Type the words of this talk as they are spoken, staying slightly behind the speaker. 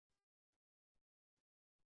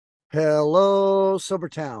Hello,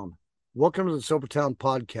 Sobertown. Welcome to the Sobertown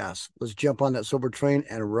podcast. Let's jump on that sober train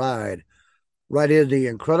and ride right into the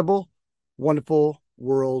incredible, wonderful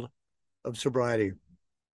world of sobriety.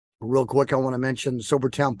 Real quick, I want to mention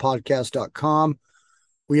sobertownpodcast.com.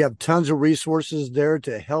 We have tons of resources there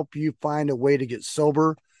to help you find a way to get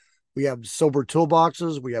sober. We have sober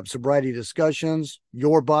toolboxes, we have sobriety discussions,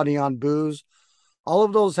 your body on booze. All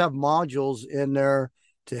of those have modules in there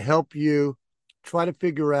to help you try to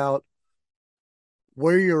figure out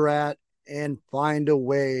where you're at and find a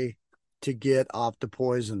way to get off the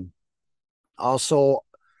poison. Also,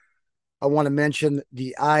 I want to mention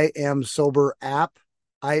the I Am Sober app,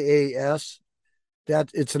 IAS. That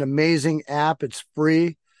it's an amazing app. It's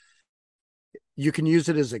free. You can use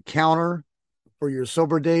it as a counter for your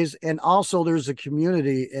sober days. And also there's a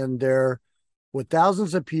community in there with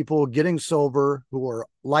thousands of people getting sober who are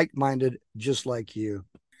like-minded just like you.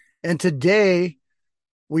 And today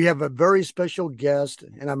we have a very special guest,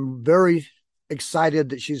 and I'm very excited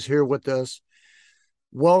that she's here with us.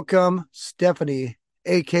 Welcome, Stephanie,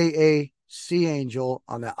 aka Sea Angel,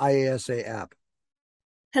 on the IASA app.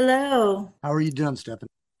 Hello. How are you doing,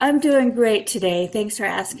 Stephanie? I'm doing great today. Thanks for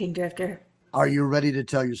asking, Drifter. Are you ready to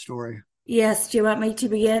tell your story? Yes, do you want me to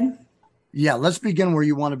begin? Yeah, let's begin where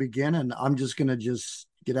you want to begin, and I'm just gonna just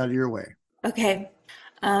get out of your way. Okay.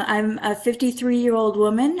 I'm a 53-year-old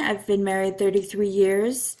woman. I've been married 33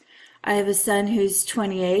 years. I have a son who's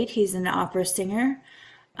 28. He's an opera singer.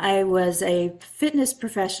 I was a fitness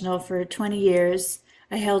professional for 20 years.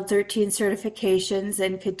 I held 13 certifications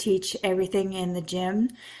and could teach everything in the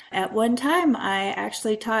gym. At one time, I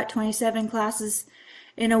actually taught 27 classes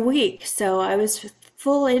in a week, so I was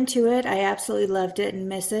full into it. I absolutely loved it and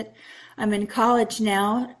miss it. I'm in college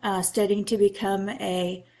now, studying to become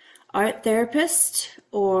a art therapist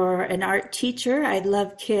or an art teacher. I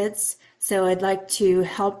love kids, so I'd like to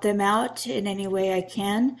help them out in any way I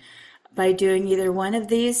can by doing either one of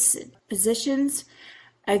these positions.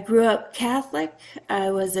 I grew up Catholic.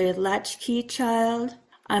 I was a latchkey child.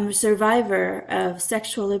 I'm a survivor of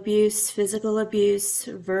sexual abuse, physical abuse,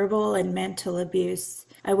 verbal and mental abuse.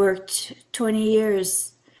 I worked 20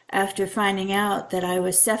 years after finding out that I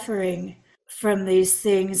was suffering from these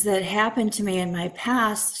things that happened to me in my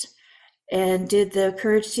past, and did the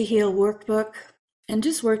Courage to Heal workbook and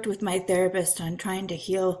just worked with my therapist on trying to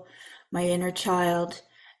heal my inner child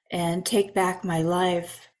and take back my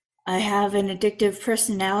life. I have an addictive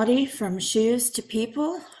personality, from shoes to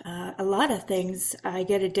people. A lot of things I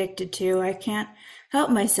get addicted to. I can't help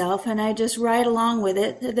myself, and I just ride along with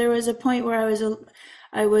it. There was a point where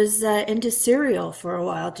I was into cereal for a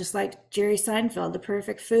while, just like Jerry Seinfeld, the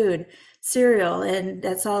perfect food, cereal, and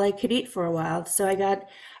that's all I could eat for a while. So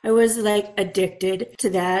I was like addicted to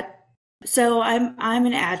that. So I'm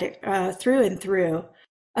an addict through and through.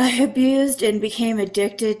 I abused and became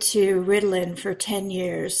addicted to Ritalin for 10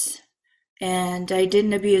 years. And I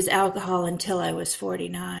didn't abuse alcohol until I was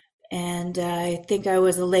 49. And I think I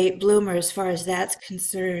was a late bloomer as far as that's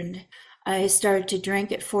concerned. I started to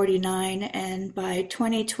drink at 49, and by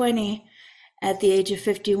 2020, at the age of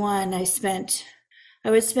 51, I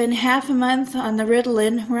would spend half a month on the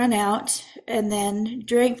Ritalin, run out, and then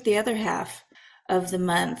drink the other half of the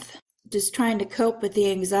month, just trying to cope with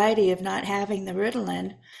the anxiety of not having the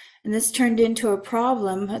Ritalin. And this turned into a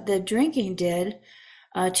problem. The drinking did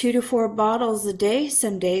 2 to 4 bottles a day,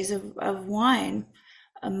 some days of wine.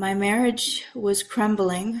 My marriage was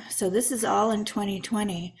crumbling. So this is all in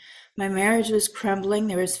 2020. My marriage was crumbling.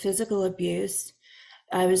 There was physical abuse.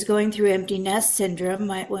 I was going through empty nest syndrome.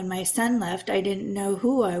 When my son left, I didn't know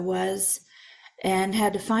who I was and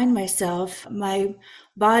had to find myself. My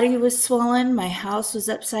body was swollen. My house was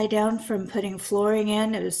upside down from putting flooring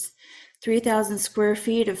in. It was 3,000 square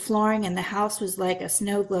feet of flooring, and the house was like a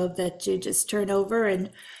snow globe that you just turn over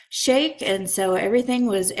and shake. And so everything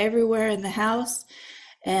was everywhere in the house,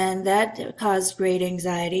 and that caused great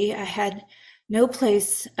anxiety. I had no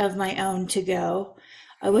place of my own to go.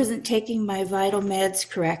 I wasn't taking my vital meds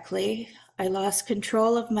correctly. I lost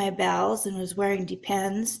control of my bowels and was wearing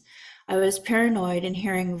Depends. I was paranoid and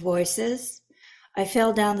hearing voices. I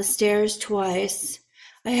fell down the stairs twice.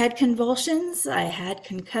 I had convulsions. I had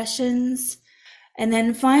concussions. And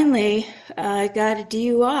then finally, I got a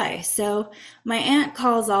DUI. So my aunt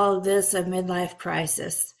calls all of this a midlife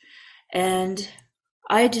crisis. And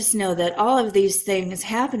I just know that all of these things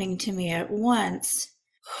happening to me at once,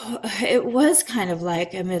 it was kind of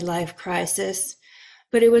like a midlife crisis,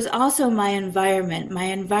 but it was also my environment. My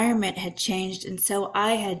environment had changed, and so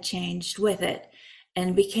I had changed with it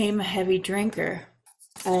and became a heavy drinker.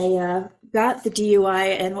 I got the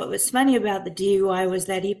DUI, and what was funny about the DUI was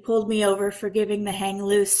that he pulled me over for giving the hang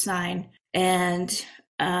loose sign, and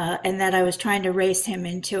that I was trying to race him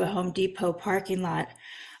into a Home Depot parking lot.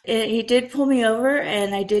 He did pull me over,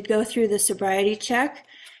 and I did go through the sobriety check.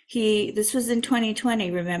 This was in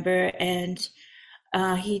 2020, remember, and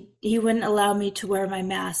he wouldn't allow me to wear my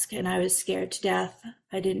mask, and I was scared to death.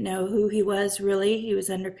 I didn't know who he was really. He was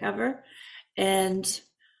undercover, and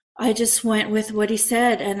I just went with what he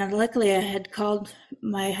said. And luckily, I had called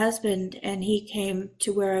my husband, and he came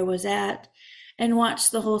to where I was at and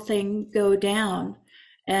watched the whole thing go down.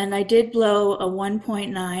 And I did blow a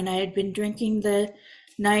 1.9. I had been drinking the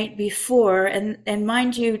night before, and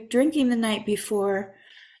mind you, drinking the night before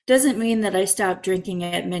doesn't mean that I stopped drinking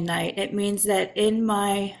at midnight. It means that in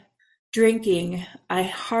my drinking, I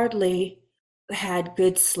hardly had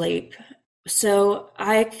good sleep. So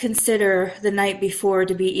I consider the night before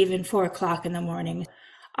to be even 4 o'clock in the morning.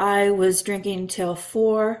 I was drinking till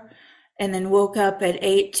 4 and then woke up at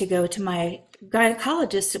 8 to go to my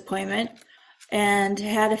gynecologist appointment and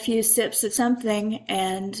had a few sips of something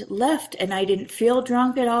and left. And I didn't feel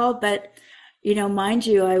drunk at all, but mind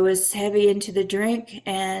you, I was heavy into the drink,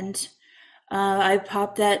 and I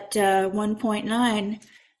popped that 1.9,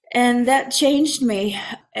 and that changed me.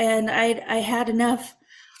 And I had enough.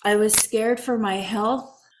 I was scared for my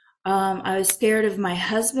health. I was scared of my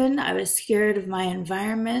husband. I was scared of my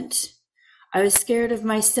environment. I was scared of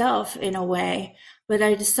myself in a way, but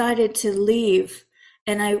I decided to leave.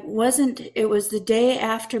 And it was the day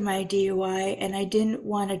after my DUI, and I didn't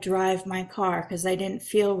want to drive my car because I didn't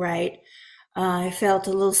feel right. I felt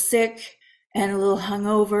a little sick and a little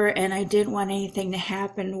hungover, and I didn't want anything to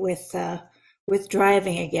happen with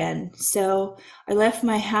driving again. So I left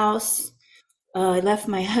my house. I left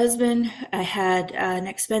my husband. I had an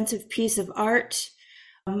expensive piece of art,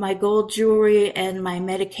 my gold jewelry, and my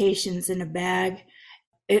medications in a bag.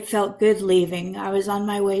 It felt good leaving. I was on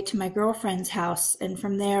my way to my girlfriend's house, and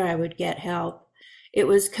from there I would get help. It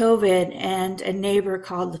was COVID, and a neighbor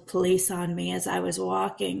called the police on me as I was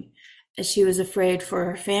walking. She was afraid for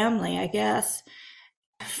her family, I guess.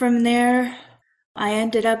 From there, I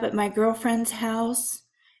ended up at my girlfriend's house,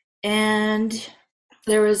 and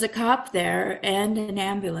there was a cop there and an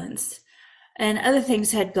ambulance. And other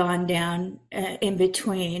things had gone down in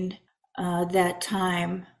between that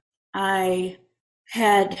time. I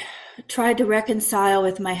had tried to reconcile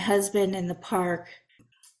with my husband in the park,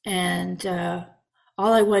 and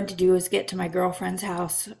all I wanted to do was get to my girlfriend's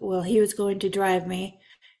house. Well, he was going to drive me.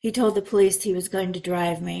 He told the police he was going to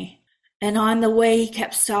drive me. And on the way, he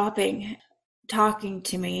kept stopping, talking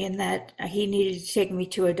to me, and that he needed to take me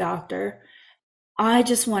to a doctor. I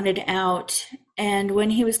just wanted out. And when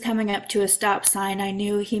he was coming up to a stop sign, I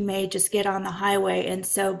knew he may just get on the highway. And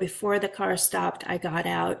so before the car stopped, I got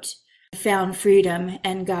out, found freedom,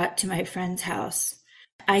 and got to my friend's house.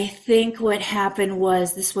 I think what happened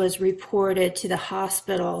was this was reported to the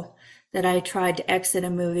hospital that I tried to exit a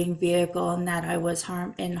moving vehicle and that I was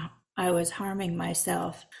harming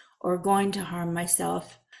myself or going to harm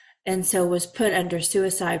myself, and so was put under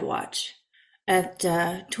suicide watch at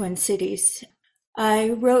Twin Cities. I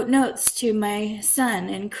wrote notes to my son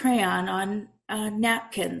in crayon on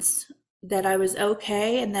napkins that I was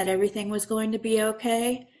okay and that everything was going to be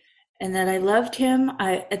okay and that I loved him.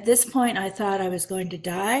 At this point, I thought I was going to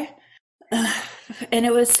die. And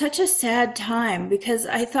it was such a sad time because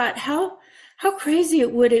I thought, how crazy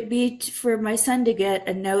would it be for my son to get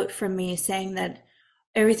a note from me saying that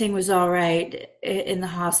everything was all right in the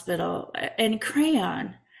hospital, and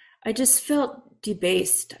crayon. I just felt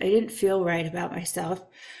debased. I didn't feel right about myself.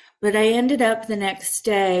 But I ended up the next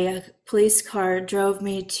day, a police car drove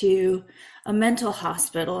me to a mental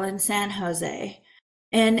hospital in San Jose.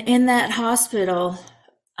 And in that hospital,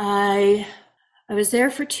 I was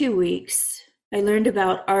there for 2 weeks. I learned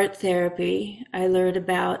about art therapy. I learned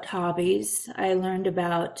about hobbies. I learned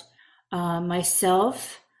about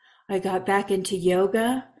myself. I got back into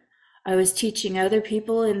yoga. I was teaching other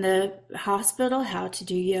people in the hospital how to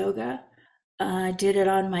do yoga. I did it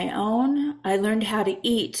on my own. I learned how to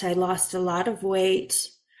eat. I lost a lot of weight.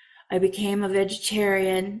 I became a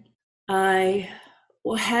vegetarian. I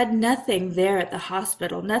had nothing there at the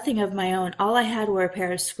hospital, nothing of my own. All I had were a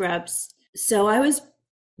pair of scrubs. So I was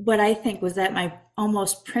what I think was at my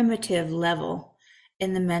almost primitive level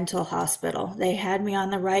in the mental hospital. They had me on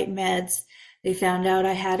the right meds. They found out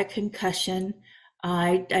I had a concussion.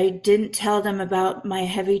 I didn't tell them about my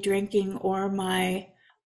heavy drinking or my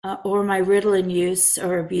Ritalin use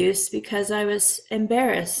or abuse because I was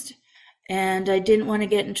embarrassed. And I didn't want to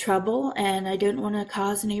get in trouble, and I didn't want to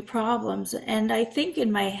cause any problems. And I think in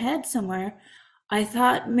my head somewhere, I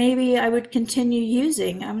thought maybe I would continue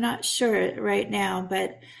using. I'm not sure right now,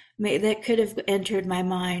 but that could have entered my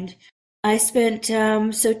mind. I spent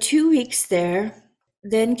 2 weeks there,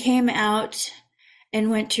 then came out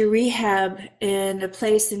and went to rehab in a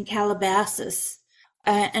place in Calabasas.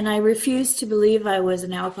 And I refused to believe I was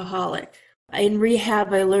an alcoholic. In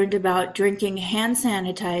rehab, I learned about drinking hand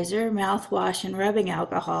sanitizer, mouthwash, and rubbing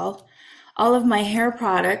alcohol. All of my hair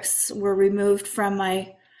products were removed from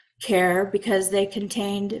my care because they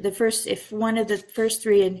contained if one of the first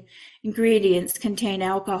three ingredients contained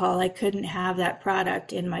alcohol, I couldn't have that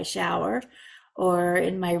product in my shower or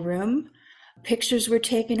in my room. Pictures were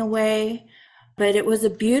taken away, but it was a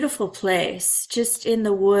beautiful place, just in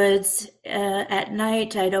the woods. At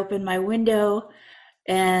night, I'd open my window,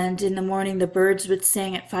 and in the morning, the birds would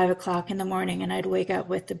sing at 5 o'clock in the morning, and I'd wake up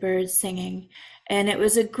with the birds singing. And it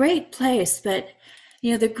was a great place, but,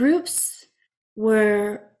 the groups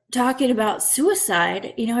were talking about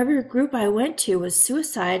suicide. Every group I went to was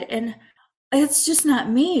suicide, and it's just not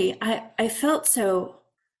me. I felt so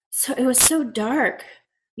it was so dark,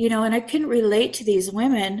 and I couldn't relate to these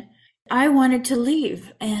women. I wanted to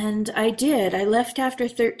leave, and I did. I left after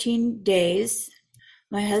 13 days.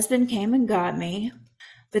 My husband came and got me,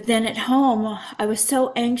 but then at home, I was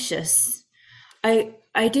so anxious. I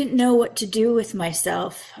didn't know what to do with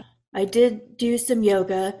myself. I did do some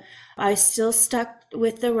yoga. I still stuck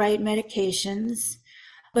with the right medications,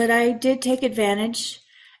 but I did take advantage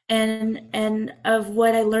and of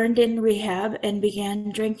what I learned in rehab and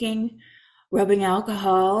began drinking, rubbing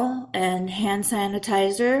alcohol and hand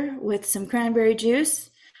sanitizer with some cranberry juice,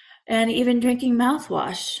 and even drinking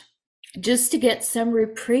mouthwash just to get some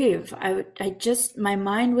reprieve. My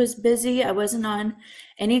mind was busy. I wasn't on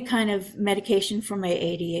any kind of medication for my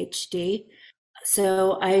ADHD.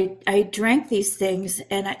 So I drank these things,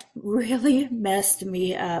 and it really messed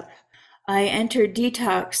me up. I entered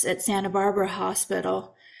detox at Santa Barbara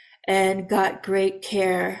Hospital and got great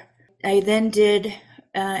care. I then did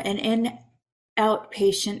an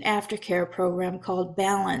outpatient aftercare program called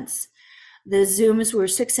Balance. The Zooms were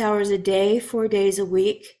 6 hours a day, 4 days a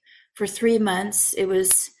week for 3 months. It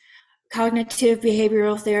was cognitive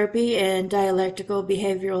behavioral therapy and dialectical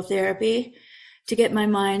behavioral therapy to get my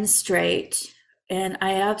mind straight. And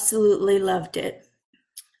I absolutely loved it.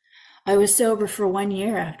 I was sober for 1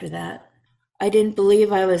 year after that. I didn't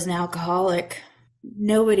believe I was an alcoholic.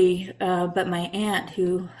 Nobody but my aunt,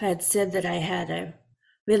 who had said that I had a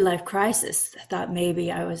midlife crisis, thought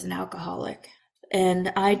maybe I was an alcoholic.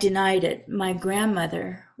 And I denied it. My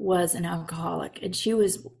grandmother was an alcoholic, and she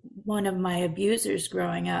was one of my abusers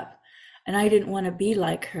growing up. And I didn't want to be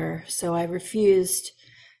like her, so I refused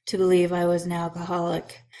to believe I was an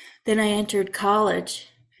alcoholic. Then I entered college,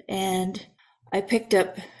 and I picked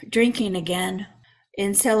up drinking again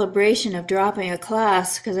in celebration of dropping a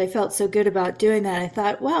class because I felt so good about doing that. I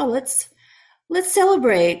thought, wow, let's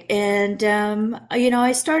celebrate. And,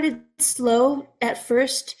 I started slow at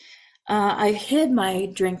first. I hid my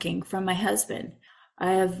drinking from my husband.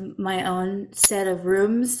 I have my own set of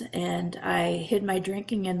rooms, and I hid my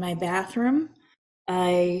drinking in my bathroom.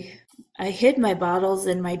 I hid my bottles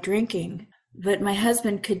and my drinking, but my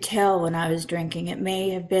husband could tell when I was drinking. It may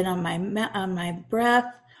have been on my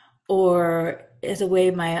breath, or the way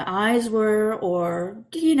my eyes were, or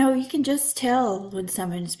you can just tell when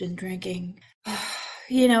someone's been drinking.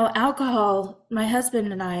 Alcohol. My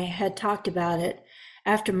husband and I had talked about it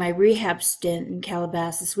after my rehab stint in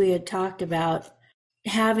Calabasas. We had talked about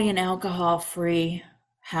having an alcohol-free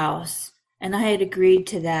house, and I had agreed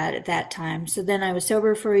to that at that time. So then I was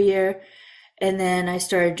sober for a year, and then I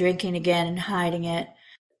started drinking again and hiding it.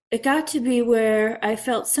 It got to be where I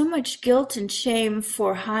felt so much guilt and shame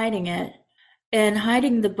for hiding it and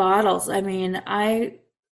hiding the bottles. I mean, I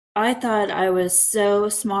thought I was so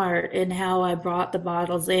smart in how I brought the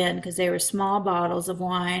bottles in because they were small bottles of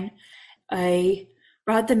wine. I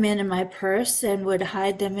brought them in my purse and would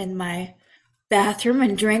hide them in my bathroom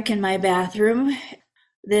and drink in my bathroom.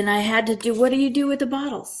 Then I had to do, what do you do with the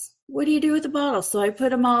bottles? What do you do with the bottles? So I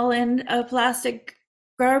put them all in a plastic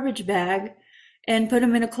garbage bag and put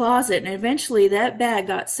them in a closet. And eventually that bag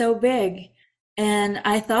got so big, and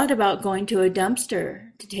I thought about going to a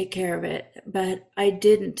dumpster to take care of it, but I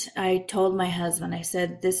didn't. I told my husband, I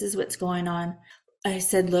said, this is what's going on. I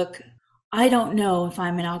said, look, I don't know if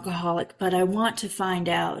I'm an alcoholic, but I want to find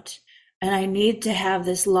out. And I need to have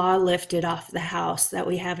this law lifted off the house that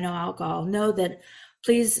we have no alcohol. Know that,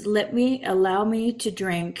 please allow me to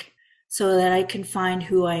drink so that I can find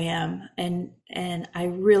who I am. And I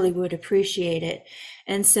really would appreciate it.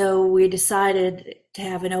 And so we decided to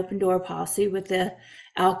have an open door policy with the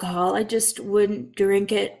alcohol. I just wouldn't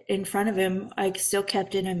drink it in front of him. I still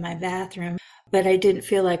kept it in my bathroom, but I didn't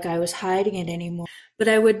feel like I was hiding it anymore. But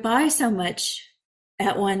I would buy so much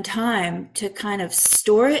at one time to kind of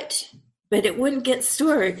store it, but it wouldn't get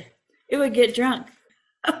stored. It would get drunk.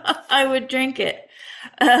 I would drink it.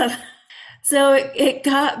 Uh, so it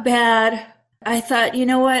got bad. I thought, you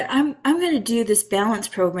know what? I'm going to do this balance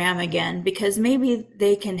program again because maybe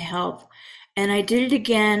they can help. And I did it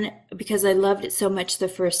again because I loved it so much the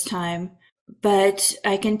first time. But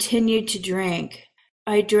I continued to drink.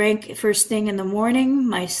 I drank first thing in the morning.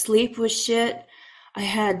 My sleep was shit. I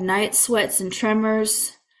had night sweats and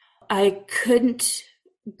tremors. I couldn't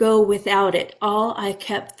go without it. All I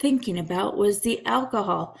kept thinking about was the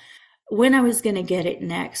alcohol, when I was going to get it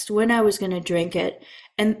next, when I was going to drink it,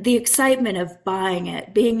 and the excitement of buying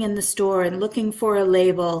it, being in the store and looking for a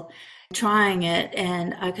label, trying it.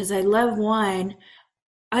 And because I love wine,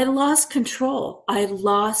 I lost control. I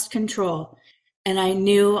lost control. And I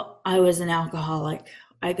knew I was an alcoholic.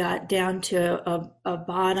 I got down to a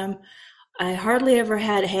bottom. I hardly ever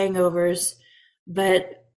had hangovers,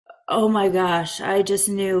 but oh my gosh, I just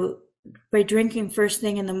knew by drinking first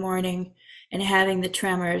thing in the morning and having the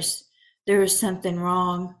tremors, there was something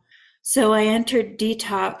wrong. So I entered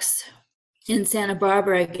detox in Santa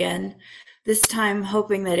Barbara again, this time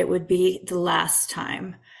hoping that it would be the last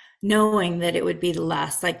time, knowing that it would be the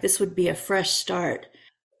last, like this would be a fresh start.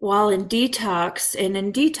 While in detox,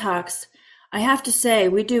 I have to say,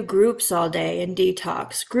 we do groups all day in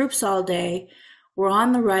detox, groups all day. We're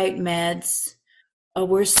on the right meds.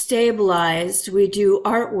 We're stabilized. We do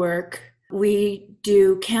artwork. We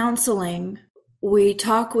do counseling. We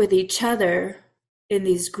talk with each other in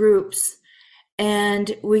these groups,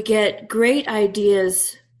 and we get great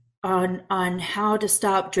ideas on how to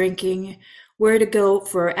stop drinking, where to go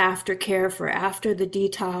for aftercare for after the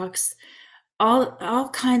detox. All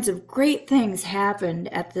kinds of great things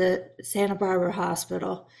happened at the Santa Barbara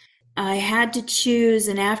Hospital. I had to choose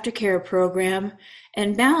an aftercare program,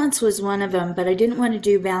 and balance was one of them, but I didn't want to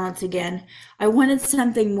do balance again. I wanted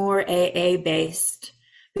something more AA based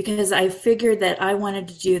because I figured that I wanted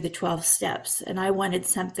to do the 12 steps, and I wanted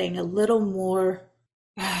something a little more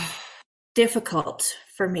difficult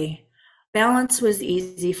for me. Balance was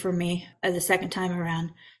easy for me the second time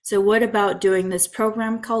around. So what about doing this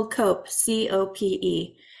program called COPE,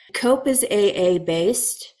 COPE? COPE is AA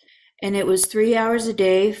based, and it was 3 hours a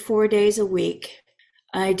day, 4 days a week.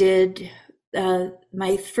 I did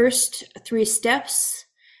my first 3 steps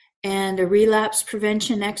and a relapse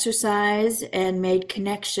prevention exercise and made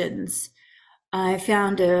connections. I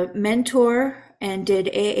found a mentor and did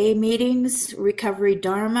AA meetings, recovery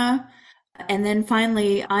Dharma, and then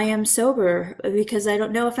finally I am sober, because I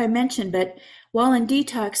don't know if I mentioned, but while in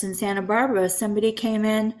detox in Santa Barbara, somebody came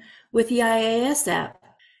in with the IAS app,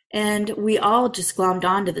 and we all just glommed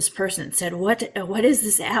onto this person and said, what is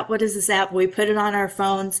this app? What is this app? We put it on our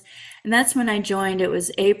phones, and that's when I joined. It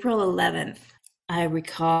was April 11th, I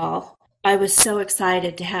recall. I was so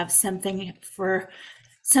excited to have something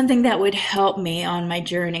that would help me on my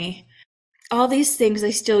journey. All these things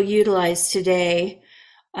I still utilize today.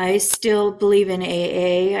 I still believe in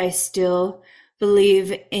AA. I still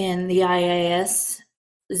believe in the IIS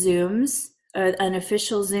Zooms,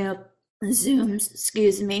 unofficial Zooms,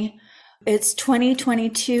 excuse me. It's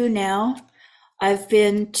 2022 now. I've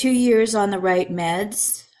been 2 years on the right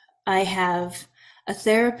meds. I have a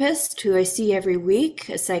therapist who I see every week,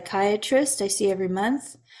 a psychiatrist I see every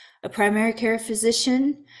month, a primary care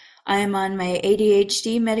physician. I am on my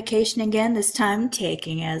ADHD medication again, this time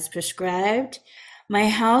taking as prescribed. My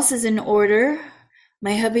house is in order.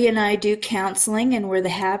 My hubby and I do counseling, and we're the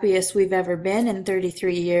happiest we've ever been in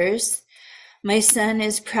 33 years. My son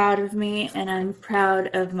is proud of me, and I'm proud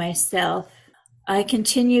of myself. I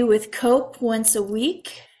continue with COPE once a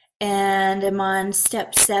week, and I'm on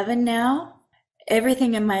step 7 now.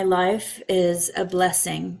 Everything in my life is a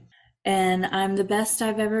blessing, and I'm the best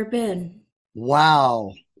I've ever been.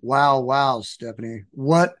 Wow. Wow, Stephanie.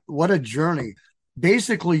 What a journey.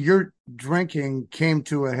 Basically, your drinking came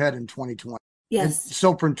to a head in 2020. Yes. And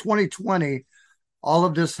so from 2020, all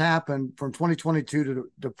of this happened from 2022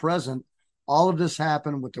 to present. All of this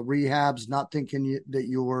happened with the rehabs, not thinking that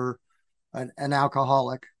you were an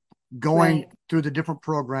alcoholic, going through the different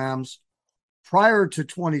programs. Prior to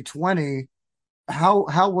 2020,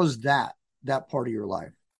 how was that part of your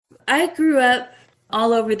life? I grew up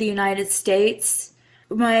all over the United States.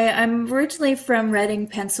 I'm originally from Reading,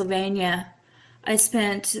 Pennsylvania. My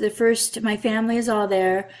family is all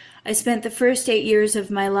there. I spent the first 8 years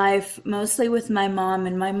of my life mostly with my mom,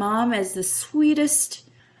 and my mom is the sweetest,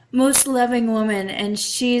 most loving woman, and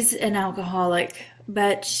she's an alcoholic.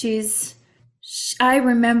 but I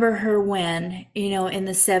remember her when, in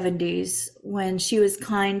the 70s, when she was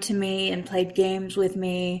kind to me and played games with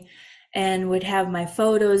me and would have my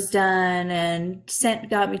photos done and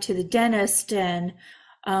got me to the dentist and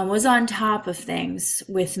was on top of things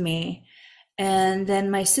with me. And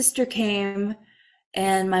then my sister came,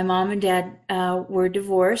 and my mom and dad were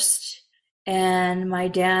divorced, and my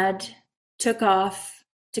dad took off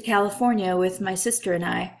to California with my sister and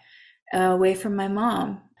I, away from my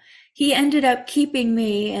mom. He ended up keeping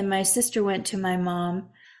me, and my sister went to my mom,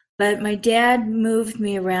 but my dad moved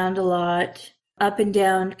me around a lot, up and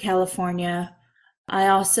down California. I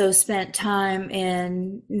also spent time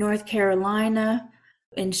in North Carolina,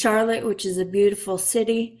 in Charlotte, which is a beautiful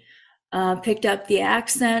city. Picked up the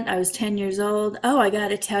accent. I was 10 years old. Oh, I got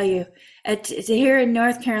to tell you, here in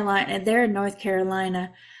North Carolina, there in North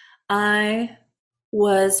Carolina, I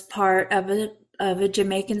was part of a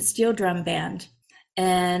Jamaican steel drum band.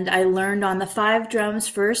 And I learned on the 5 drums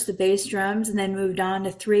first, the bass drums, and then moved on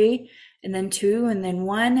to 3, and then 2, and then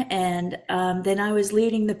 1. And then I was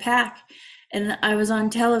leading the pack. And I was on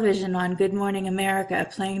television on Good Morning America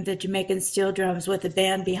playing the Jamaican steel drums with a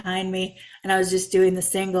band behind me. And I was just doing the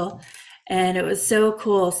single. And it was so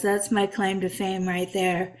cool. So that's my claim to fame right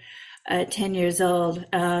there at 10 years old.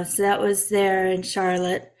 So that was there in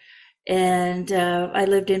Charlotte. And I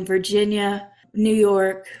lived in Virginia, New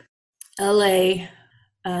York, LA,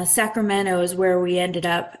 Sacramento is where we ended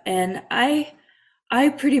up. And I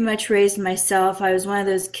pretty much raised myself. I was one of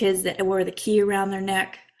those kids that wore the key around their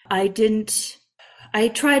neck. I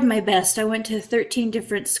tried my best. I went to 13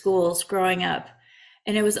 different schools growing up,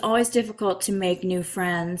 and it was always difficult to make new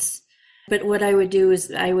friends. But what I would do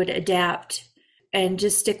is I would adapt and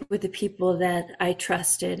just stick with the people that I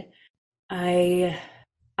trusted. I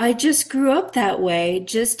just grew up that way,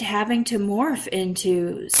 just having to morph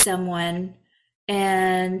into someone,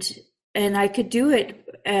 and I could do it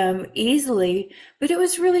easily, but it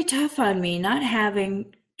was really tough on me not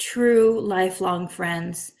having true lifelong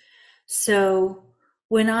friends. So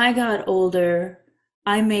when I got older,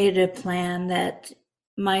 I made a plan that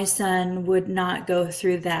my son would not go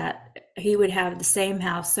through that. He would have the same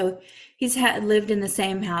house. So he's lived in the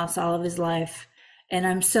same house all of his life. And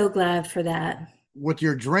I'm so glad for that. With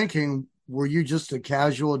your drinking, were you just a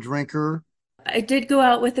casual drinker? I did go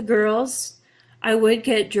out with the girls. I would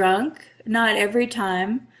get drunk, not every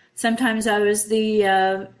time. Sometimes I was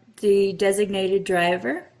the designated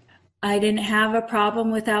driver. I didn't have a problem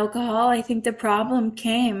with alcohol. I think the problem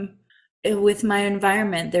came with my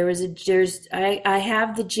environment. I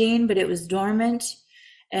have the gene, but it was dormant.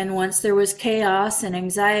 And once there was chaos and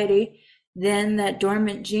anxiety, then that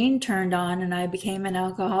dormant gene turned on and I became an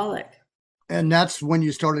alcoholic. And that's when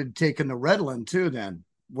you started taking the Ritalin too, then,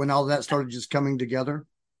 when all that started just coming together?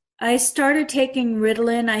 I started taking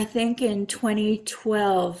Ritalin, I think, in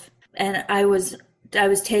 2012, and I was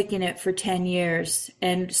taking it for 10 years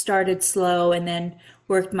and started slow and then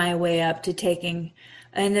worked my way up to taking,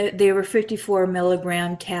 and they were 54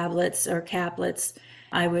 milligram tablets or caplets.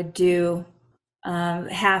 I would do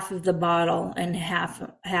half of the bottle in half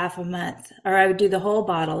a month, or I would do the whole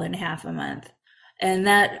bottle in half a month. And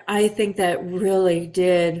that, I think that really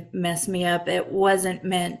did mess me up. It wasn't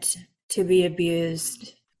meant to be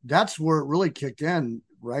abused. That's where it really kicked in,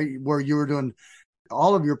 right? Where you were doing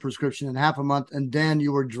all of your prescription in half a month, and then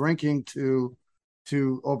you were drinking to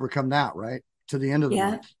overcome that, right? To the end of the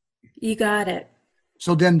month. You got it.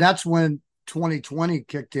 So then that's when 2020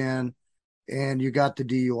 kicked in and you got the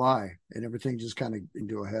DUI and everything just kind of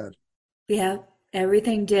into a head. Yeah,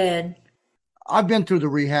 everything did. I've been through the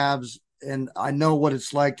rehabs and I know what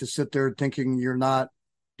it's like to sit there thinking you're not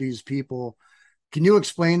these people. Can you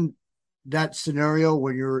explain that scenario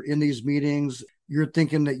when you're in these meetings, you're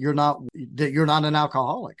thinking that you're not an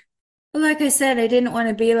alcoholic? Well, like I said, I didn't want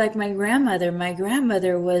to be like my grandmother. My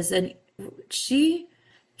grandmother she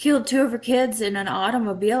killed 2 of her kids in an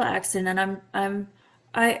automobile accident, and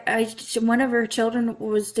one of her children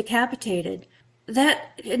was decapitated.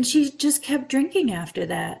 And she just kept drinking after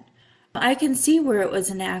that. I can see where it was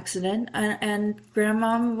an accident, and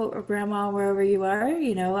grandma, wherever you are,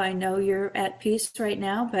 I know you're at peace right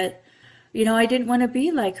now, but I didn't want to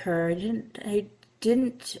be like her. I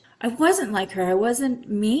wasn't like her. I wasn't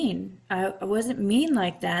mean. I wasn't mean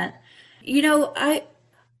like that.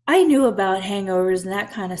 I knew about hangovers and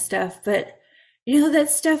that kind of stuff, but that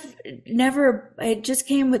stuff it just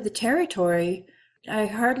came with the territory. I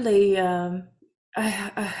hardly,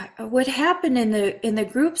 what happened in the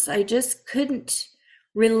groups, I just couldn't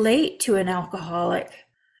relate to an alcoholic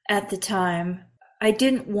at the time. I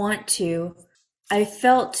didn't want to. I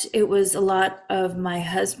felt it was a lot of my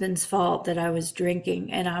husband's fault that I was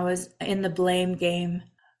drinking, and I was in the blame game.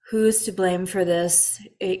 Who's to blame for this?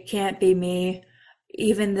 It can't be me.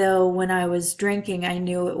 Even though when I was drinking, I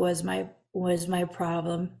knew it was my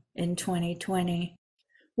problem in 2020.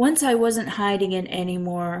 Once I wasn't hiding it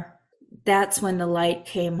anymore, that's when the light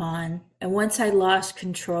came on. And once I lost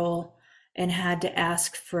control and had to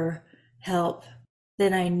ask for help,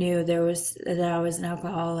 then I knew that I was an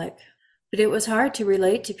alcoholic. But it was hard to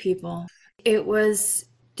relate to people. It was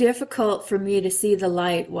difficult for me to see the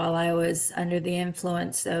light while I was under the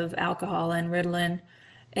influence of alcohol and Ritalin.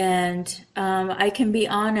 And I can be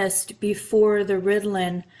honest, before the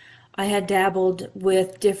Ritalin, I had dabbled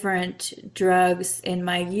with different drugs in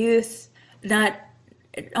my youth. Not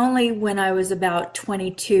only when I was about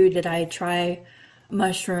 22 did I try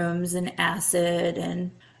mushrooms and acid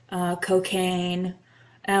and cocaine.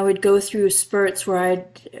 And I would go through spurts where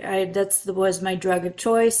was my drug of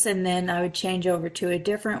choice, and then I would change over to a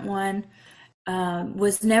different one.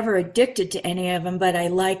 Was never addicted to any of them, but I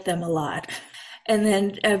liked them a lot. And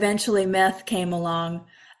then eventually meth came along,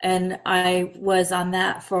 and I was on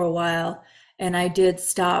that for a while, and I did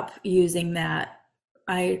stop using that.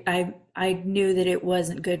 I knew that it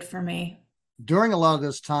wasn't good for me. During a lot of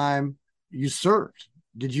this time, you surfed.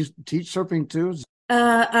 Did you teach surfing too?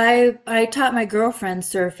 I taught my girlfriend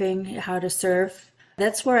surfing, how to surf.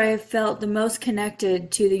 That's where I felt the most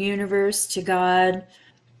connected to the universe, to God,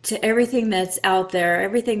 to everything that's out there,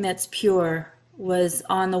 everything that's pure was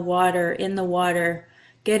on the water, in the water,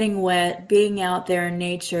 getting wet, being out there in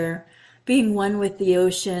nature, being one with the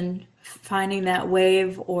ocean, finding that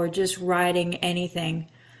wave or just riding anything,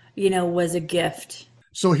 was a gift.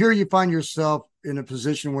 So here you find yourself in a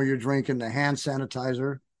position where you're drinking the hand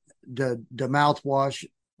sanitizer, the mouthwash.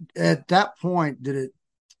 At that point, did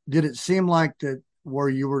it seem like that where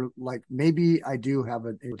you were like, maybe I do have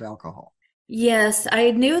it with alcohol? Yes,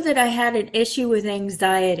 I knew that I had an issue with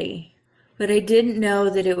anxiety, but I didn't know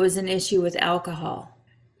that it was an issue with alcohol,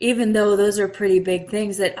 even though those are pretty big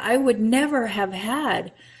things that I would never have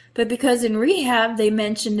had. But because in rehab they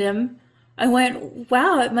mentioned them, I went,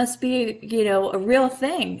 wow, it must be, a real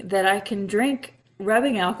thing that I can drink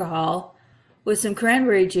rubbing alcohol with some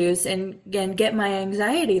cranberry juice and get my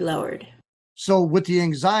anxiety lowered. So with the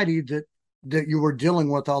anxiety that you were dealing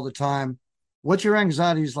with all the time, what's your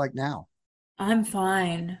anxieties like now? I'm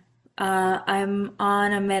fine. I'm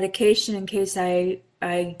on a medication in case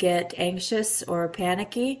I get anxious or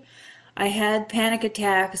panicky. I had panic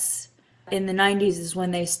attacks in the 90s is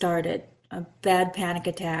when they started, bad panic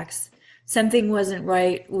attacks. Something wasn't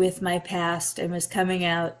right with my past and was coming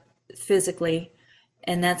out physically.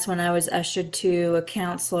 And that's when I was ushered to a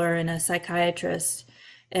counselor and a psychiatrist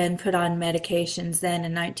and put on medications then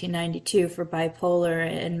in 1992 for bipolar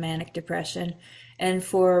and manic depression and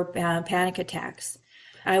for panic attacks.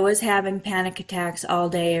 I was having panic attacks all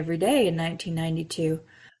day, every day in 1992.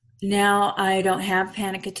 Now I don't have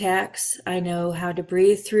panic attacks. I know how to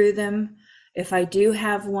breathe through them. If I do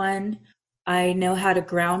have one, I know how to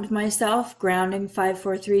ground myself. Grounding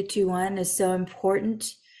 5-4-3-2-1 is so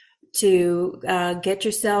important to get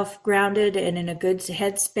yourself grounded and in a good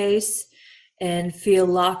headspace and feel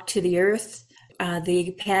locked to the earth.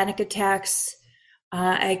 The panic attacks,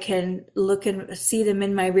 I can look and see them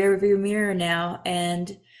in my rearview mirror now,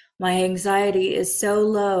 and my anxiety is so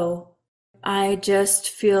low. I just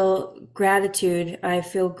feel gratitude. I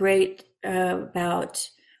feel great about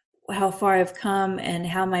how far I've come and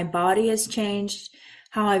how my body has changed,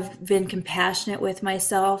 how I've been compassionate with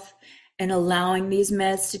myself and allowing these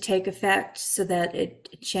meds to take effect so that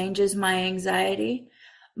it changes my anxiety.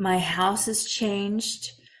 My house has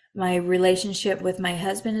changed. My relationship with my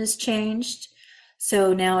husband has changed.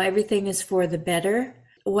 So now everything is for the better.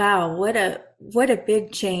 Wow, what a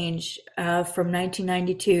big change from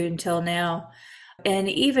 1992 until now. And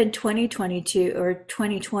even 2022 or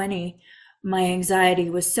 2020, my anxiety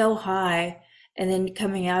was so high. And then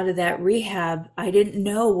coming out of that rehab, I didn't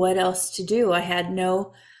know what else to do. I had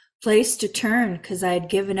no place to turn because I had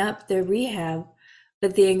given up the rehab.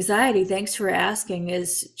 But the anxiety, thanks for asking,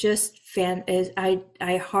 is just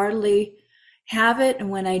I hardly have it,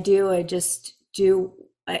 and when I do, I just do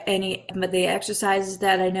the exercises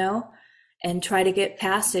that I know and try to get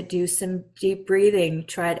past it. Do some deep breathing,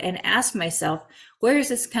 and ask myself, where is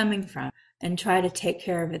this coming from, and try to take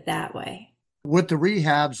care of it that way. With the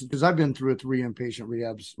rehabs, because I've been through 3 inpatient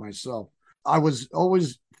rehabs myself, I was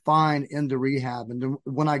always fine in the rehab, and then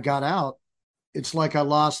when I got out, it's like I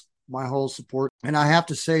lost my whole support. And I have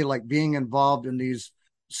to say, like, being involved in these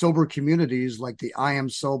sober communities like the I Am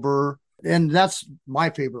Sober, and that's my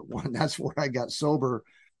favorite one. That's where I got sober.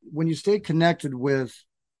 when you stay connected with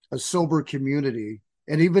a sober community,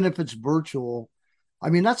 and even if it's virtual, I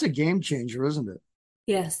mean, that's a game changer, isn't it?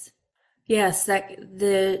 Yes. Yes,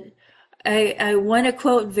 I want to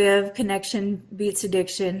quote Viv, connection beats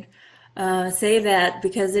addiction. Say that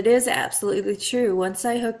because it is absolutely true. Once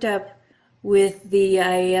I hooked up with the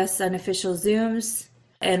IAS unofficial Zooms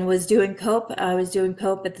and was doing COPE, I was doing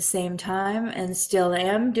COPE at the same time and still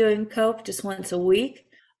am doing COPE just once a week.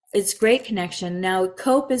 It's great connection. Now,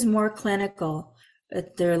 COPE is more clinical.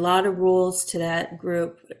 There are a lot of rules to that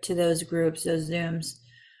group, to those groups, those Zooms.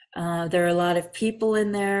 There are a lot of people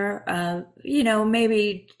in there,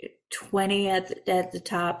 maybe 20 at the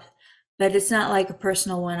top, but it's not like a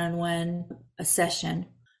personal one-on-one a session.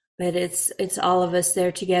 But it's all of us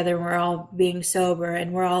there together. And we're all being sober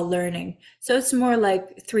and we're all learning. So it's more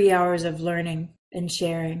like 3 hours of learning and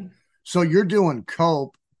sharing. So you're doing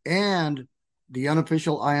COPE and the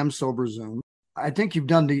unofficial I Am Sober Zoom. I think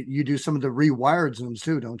you do some of the rewired Zooms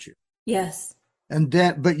too, don't you? Yes. And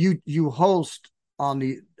then, but you host on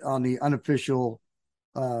the unofficial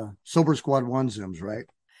Sober Squad One Zooms, right?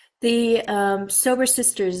 The Sober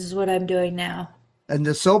Sisters is what I'm doing now. And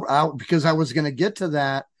the sober out because I was going to get to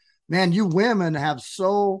that. Man, you women have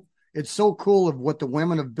it's so cool of what the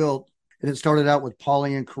women have built. And it started out with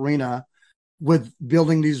Polly and Karina with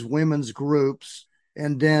building these women's groups.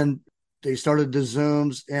 And then they started the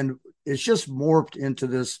Zooms, and it's just morphed into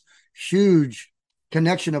this huge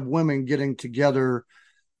connection of women getting together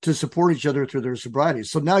to support each other through their sobriety.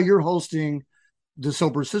 So now you're hosting the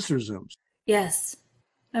Sober Sister Zooms. Yes.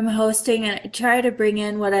 I'm hosting and I try to bring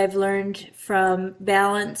in what I've learned from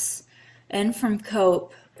Balance and from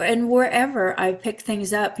Cope. And wherever I pick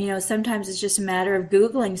things up, sometimes it's just a matter of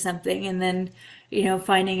Googling something and then,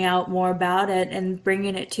 finding out more about it and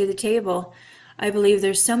bringing it to the table. I believe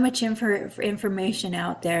there's so much information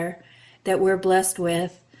out there that we're blessed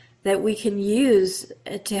with that we can use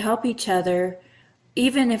to help each other.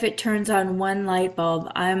 Even if it turns on one light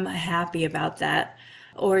bulb, I'm happy about that.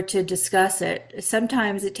 Or to discuss it.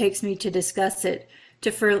 Sometimes it takes me to discuss it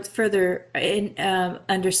to further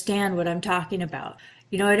understand what I'm talking about.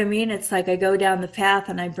 You know what I mean? It's like I go down the path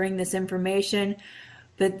and I bring this information,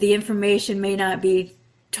 but the information may not be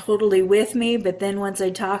totally with me. But then once I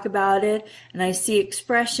talk about it and I see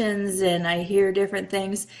expressions and I hear different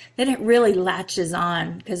things, then it really latches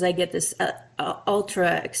on because I get this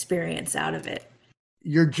ultra experience out of it.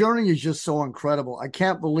 Your journey is just so incredible. I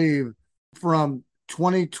can't believe from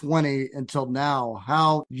 2020 until now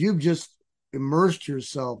how you've just immersed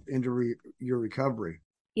yourself into your recovery.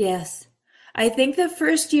 Yes. I think the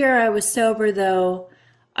first year I was sober, though,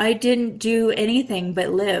 I didn't do anything but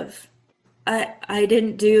live. I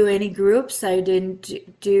didn't do any groups. I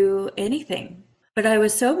didn't do anything. But I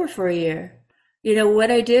was sober for a year.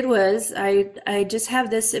 What I did was I just have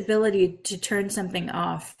this ability to turn something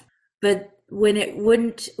off. But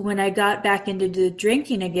when I got back into the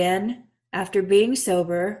drinking again, after being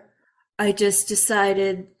sober, I just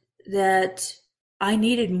decided that I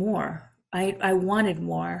needed more. I wanted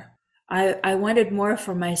more. I wanted more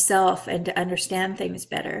for myself and to understand things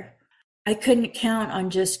better. I couldn't count on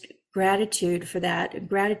just gratitude for that.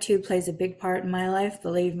 Gratitude plays a big part in my life,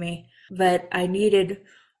 believe me. But I needed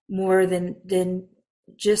more than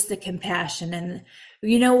just the compassion. And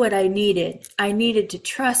you know what I needed? I needed to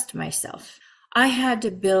trust myself. I had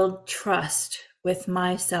to build trust with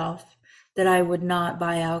myself that I would not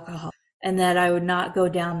buy alcohol and that I would not go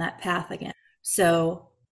down that path again. So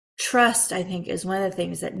trust, I think, is one of the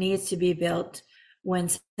things that needs to be built when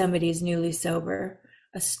somebody is newly sober,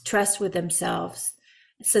 a trust with themselves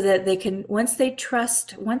so that they can, once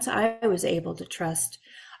I was able to trust,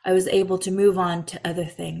 I was able to move on to other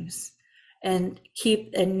things and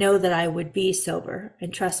know that I would be sober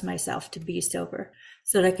and trust myself to be sober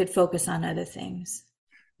so that I could focus on other things.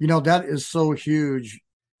 That is so huge.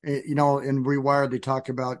 In Rewired, they talk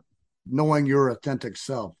about knowing your authentic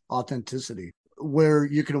self, authenticity, where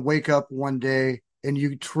you can wake up one day and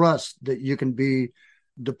you trust that you can be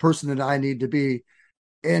the person that I need to be.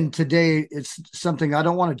 And today it's something I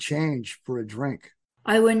don't want to change for a drink.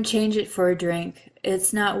 I wouldn't change it for a drink.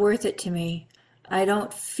 It's not worth it to me. I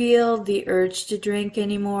don't feel the urge to drink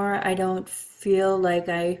anymore. I don't feel like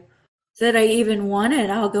that I even want it.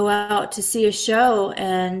 I'll go out to see a show,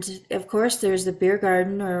 and of course, there's the beer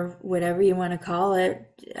garden or whatever you want to call it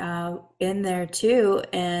in there too.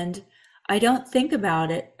 And I don't think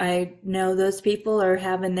about it. I know those people are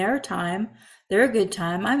having their time, their good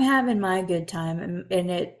time. I'm having my good time,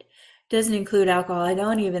 and it doesn't include alcohol. I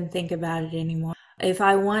don't even think about it anymore. If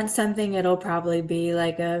I want something, it'll probably be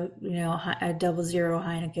like a 00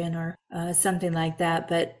 Heineken or something like that.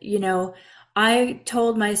 But I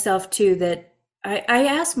told myself too that I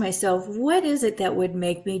asked myself, what is it that would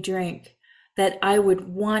make me drink? That I would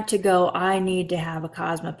want to go, I need to have a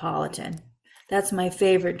Cosmopolitan. That's my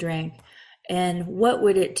favorite drink. And what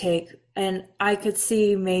would it take? And I could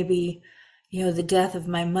see maybe, the death of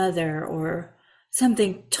my mother or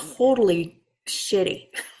something totally shitty.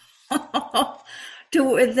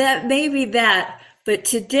 To that, maybe that. But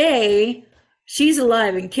today, she's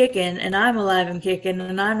alive and kicking, and I'm alive and kicking,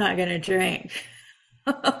 and I'm not going to drink.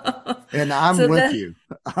 And I'm So with that, you.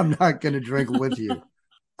 I'm not going to drink with you.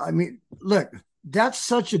 I mean, look, that's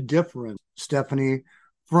such a difference, Stephanie,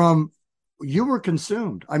 from you were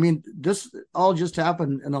consumed. I mean, this all just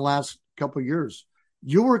happened in the last couple of years.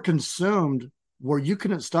 You were consumed where you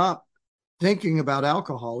couldn't stop thinking about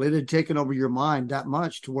alcohol. It had taken over your mind that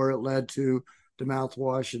much to where it led to the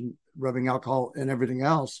mouthwash and rubbing alcohol and everything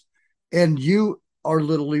else. And you are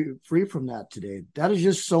literally free from that today. That is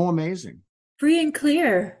just so amazing. free and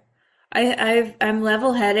clear. I'm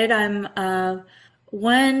level headed. I'm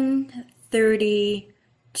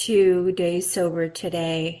 132 days sober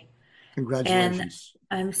today, and Congratulations.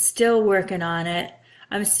 I'm still working on it.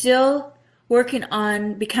 I'm still working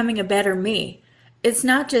on becoming a better me. It's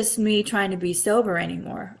not just me trying to be sober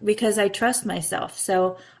anymore because I trust myself.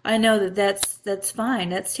 So I know that that's fine.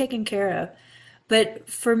 That's taken care of. But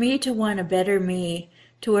for me to want a better me,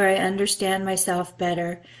 to where I understand myself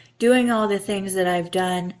better, doing all the things that I've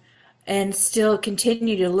done and still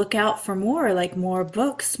continue to look out for more, like more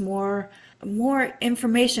books, more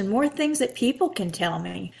information, more things that people can tell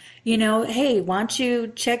me. Hey, why don't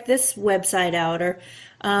you check this website out? Or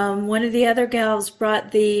one of the other gals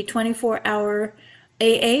brought the 24-hour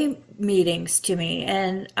AA meetings to me,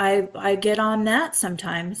 and I get on that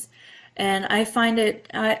sometimes, and I find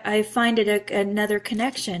it another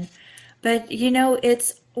connection. But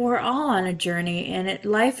it's we're all on a journey, and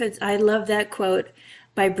life is. I love that quote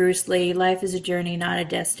by Bruce Lee. Life is a journey, not a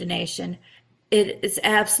destination. It is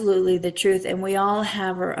absolutely the truth, and we all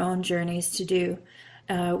have our own journeys to do,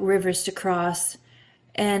 rivers to cross,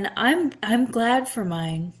 and I'm glad for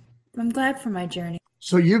mine. I'm glad for my journey.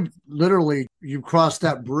 So you've crossed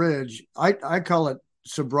that bridge. I call it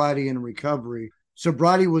sobriety and recovery.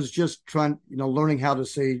 Sobriety was just trying, learning how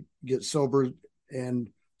to get sober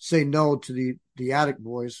and say no to the addict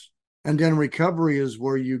voice. And then recovery is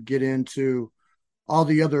where you get into all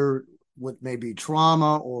the other, what may be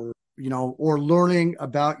trauma, or learning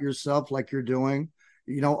about yourself like you're doing,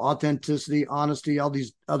 authenticity, honesty, all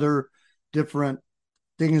these other different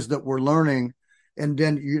things that we're learning. And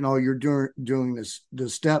then you're doing the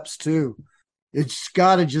steps too. It's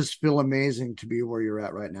got to just feel amazing to be where you're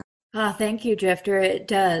at right now. Ah, thank you, Drifter. It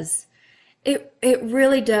does. It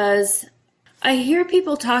really does. I hear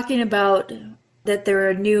people talking about that they're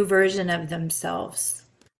a new version of themselves.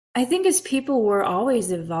 I think as people, we're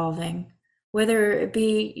always evolving, whether it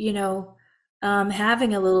be,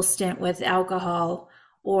 having a little stint with alcohol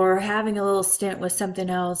or having a little stint with something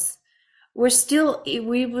else.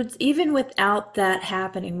 We would, even without that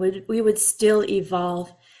happening, we would still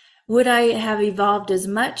evolve. Would I have evolved as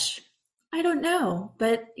much? I don't know,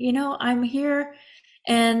 but I'm here,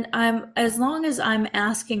 and as long as I'm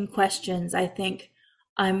asking questions, I think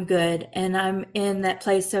I'm good, and I'm in that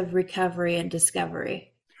place of recovery and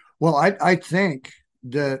discovery. Well, I think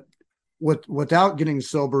that without getting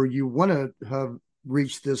sober, you want to have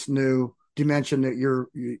reached this new dimension that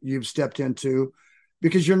you've stepped into,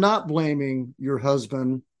 because you're not blaming your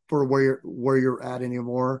husband for where you're at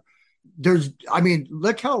anymore. I mean,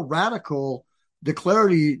 look how radical the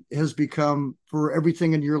clarity has become for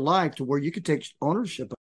everything in your life to where you could take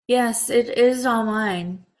ownership. Yes, it is all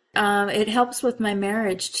mine. It helps with my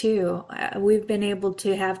marriage too. We've been able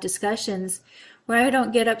to have discussions where I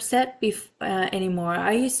don't get upset anymore.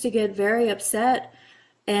 I used to get very upset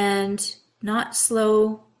and not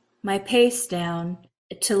slow my pace down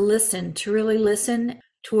to listen, to really listen,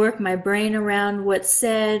 to work my brain around what's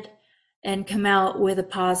said and come out with a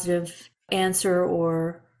positive answer,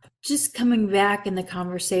 or just coming back in the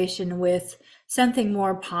conversation with something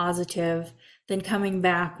more positive than coming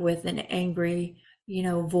back with an angry,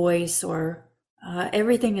 voice, or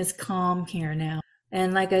everything is calm here now.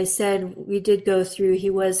 And like I said, we did go through, he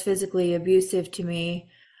was physically abusive to me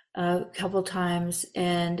a couple times,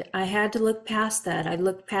 and I had to look past that. I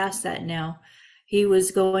look past that now. He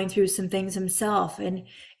was going through some things himself, and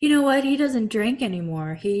you know what? He doesn't drink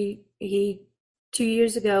anymore. He 2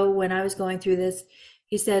 years ago when I was going through this,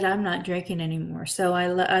 he said, "I'm not drinking anymore." So I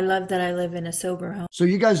love that I live in a sober home. So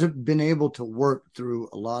you guys have been able to work through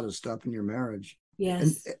a lot of stuff in your marriage, and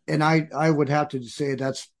Yes. and I would have to say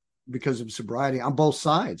that's because of sobriety on both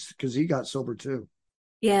sides, because he got sober too.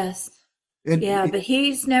 Yes. And Yeah, but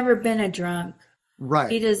he's never been a drunk.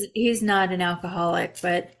 right. He's not an alcoholic,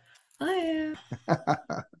 but I am.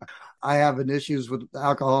 I have an issues with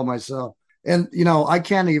alcohol myself. And I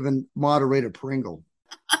can't even moderate a Pringle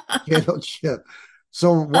potato chip.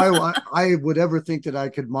 So why I would ever think that I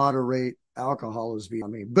could moderate alcoholism? I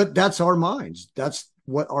mean, but that's our minds. That's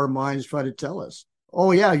what our minds try to tell us.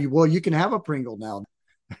 Oh yeah, you can have a Pringle now.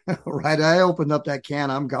 Right? I opened up that can,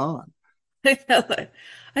 I'm gone. I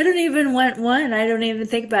don't even want one. I don't even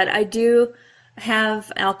think about it. I do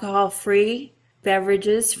have alcohol-free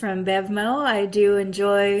beverages from Bevmo. I do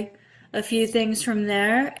enjoy a few things from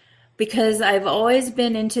there because I've always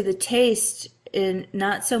been into the taste and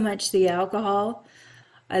not so much the alcohol.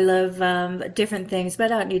 I love different things, but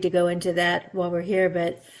I don't need to go into that while we're here.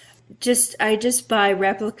 But I just buy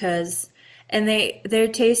replicas, and they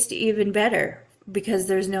taste even better because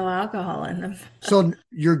there's no alcohol in them. So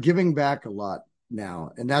you're giving back a lot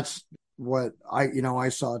now, and that's what I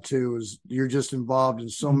saw too. Is you're just involved in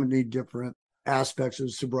so many different aspects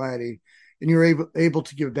of sobriety, and you're able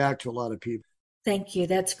to give back to a lot of people. Thank you.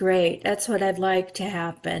 That's great. That's what I'd like to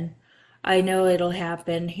happen. I know it'll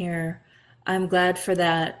happen here. I'm glad for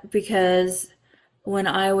that because when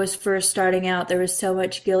I was first starting out, there was so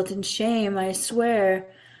much guilt and shame, I swear,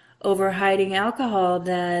 over hiding alcohol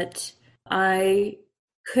that I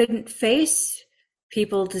couldn't face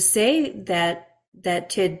people to say that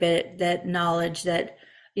tidbit, that knowledge that,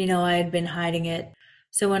 I had been hiding it.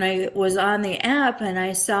 So when I was on the app and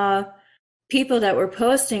I saw people that were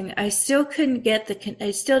posting, I still didn't get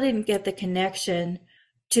the connection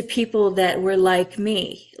to people that were like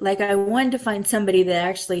me. Like I wanted to find somebody that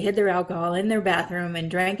actually hid their alcohol in their bathroom and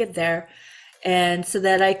drank it there, and so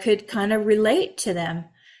that I could kind of relate to them.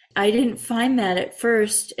 I didn't find that at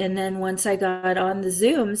first, and then once I got on the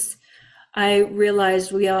Zooms, I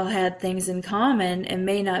realized we all had things in common and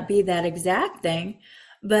may not be that exact thing,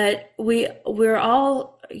 but we're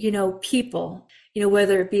all, people,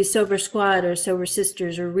 whether it be Sober Squad or Sober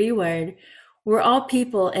Sisters or Rewired, we're all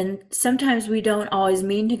people. And sometimes we don't always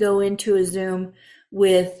mean to go into a Zoom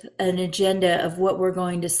with an agenda of what we're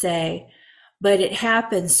going to say, but it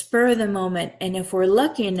happens spur of the moment. And if we're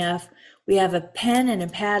lucky enough, we have a pen and a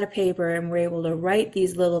pad of paper and we're able to write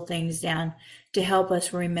these little things down to help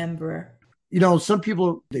us remember. Some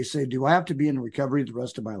people, they say, do I have to be in recovery the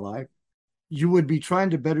rest of my life? You would be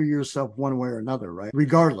trying to better yourself one way or another, right?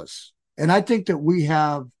 Regardless. And I think that we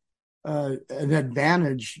have an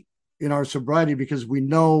advantage in our sobriety because we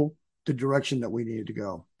know the direction that we needed to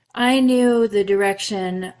go. I knew the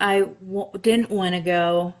direction didn't want to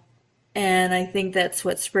go, and I think that's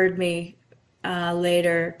what spurred me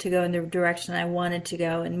later to go in the direction I wanted to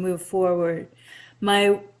go and move forward.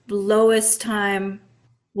 My lowest time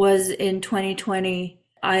was in 2020.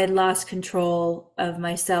 I had lost control of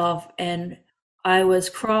myself and I was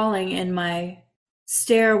crawling in my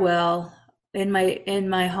stairwell in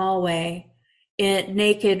my hallway,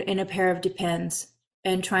 naked in a pair of Depends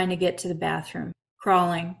and trying to get to the bathroom,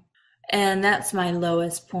 crawling. And that's my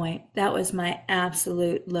lowest point. That was my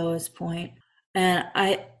absolute lowest point. And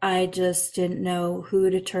I just didn't know who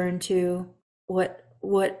to turn to, what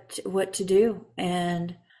to do.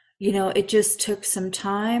 And it just took some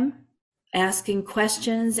time asking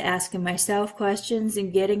questions, asking myself questions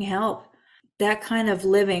and getting help. That kind of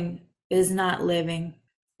living is not living.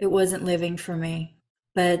 It wasn't living for me.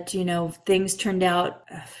 But, things turned out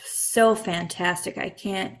so fantastic. I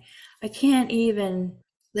can't even,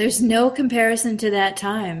 there's no comparison to that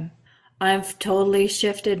time. I've totally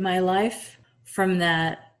shifted my life from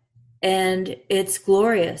that, and it's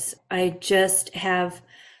glorious. I just have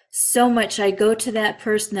so much. I go to that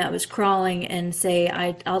person that was crawling and say,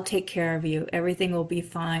 I'll take care of you. Everything will be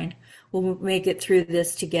fine. We'll make it through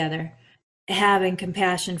this together. Having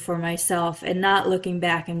compassion for myself and not looking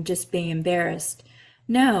back and just being embarrassed.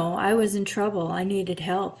 No, I was in trouble. I needed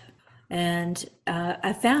help, and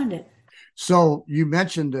I found it. So you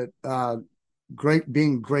mentioned that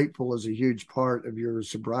being grateful is a huge part of your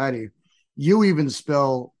sobriety. You even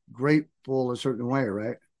spell grateful a certain way,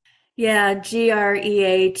 right? Yeah, Greatful.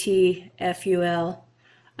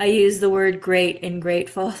 I use the word great and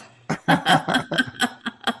grateful. I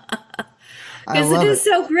Because it love is it.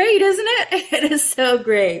 so great, isn't it? It is so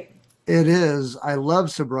great. It is. I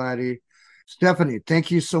love sobriety. Stephanie,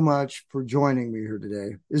 thank you so much for joining me here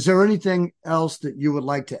today. Is there anything else that you would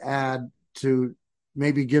like to add to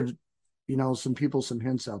maybe give, some people some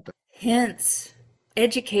hints out there? Hints,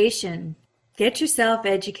 education. Get yourself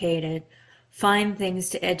educated. Find things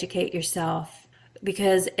to educate yourself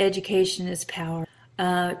because education is power.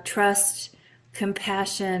 Trust,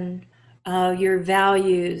 compassion, your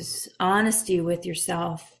values, honesty with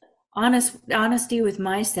yourself. honesty with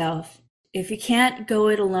myself. If you can't go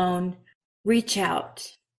it alone, reach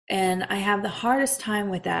out. And I have the hardest time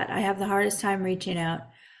with that. I have the hardest time reaching out.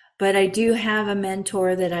 But I do have a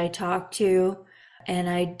mentor that I talk to, and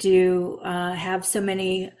I do have so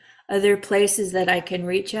many other places that I can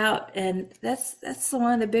reach out. And that's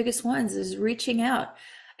one of the biggest ones is reaching out.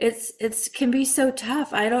 It's can be so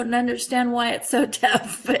tough. I don't understand why it's so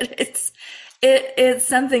tough, but it's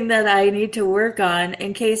something that I need to work on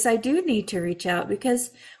in case I do need to reach out,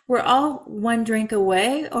 because we're all one drink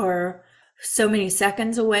away or so many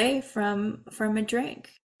seconds away from a drink.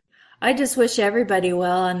 I just wish everybody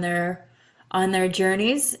well on their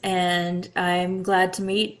journeys, and I'm glad to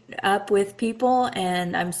meet up with people,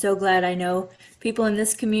 and I'm so glad I know people in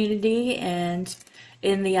this community and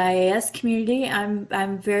in the IAS community.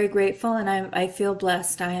 I'm very grateful, and I feel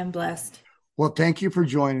blessed. I am blessed. Well, thank you for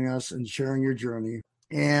joining us and sharing your journey.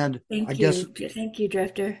 And I guess Thank you,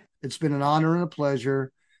 Drifter. it's been an honor and a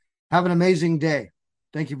pleasure. Have an amazing day.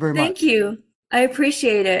 Thank you very Thank much. you. I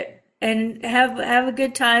appreciate it, and have a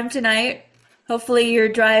good time tonight. Hopefully, you're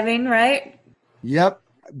driving right Yep,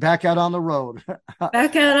 back out on the road.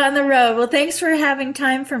 back out on the road. Well, thanks for having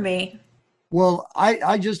time for me. Well,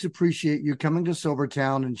 I just appreciate you coming to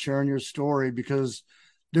Sobertown and sharing your story, because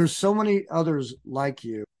there's so many others like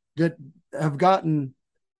you that have gotten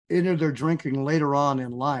into their drinking later on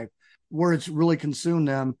in life where it's really consumed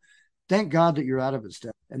them. Thank God that you're out of it,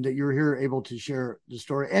 Steph, and that you're here able to share the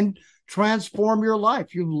story and transform your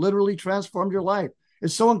life. You've literally transformed your life.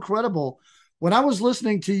 It's so incredible. When I was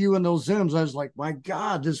listening to you in those Zooms, I was like, my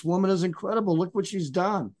God, this woman is incredible. Look what she's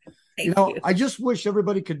done. You Thank know, you. I just wish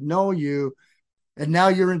everybody could know you. And now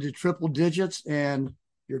you're into triple digits and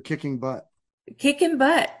you're kicking butt, Kicking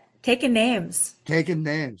butt, taking names. taking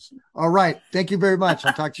names. All right. Thank you very much.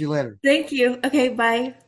 I'll talk to you later. Thank you. Okay, bye.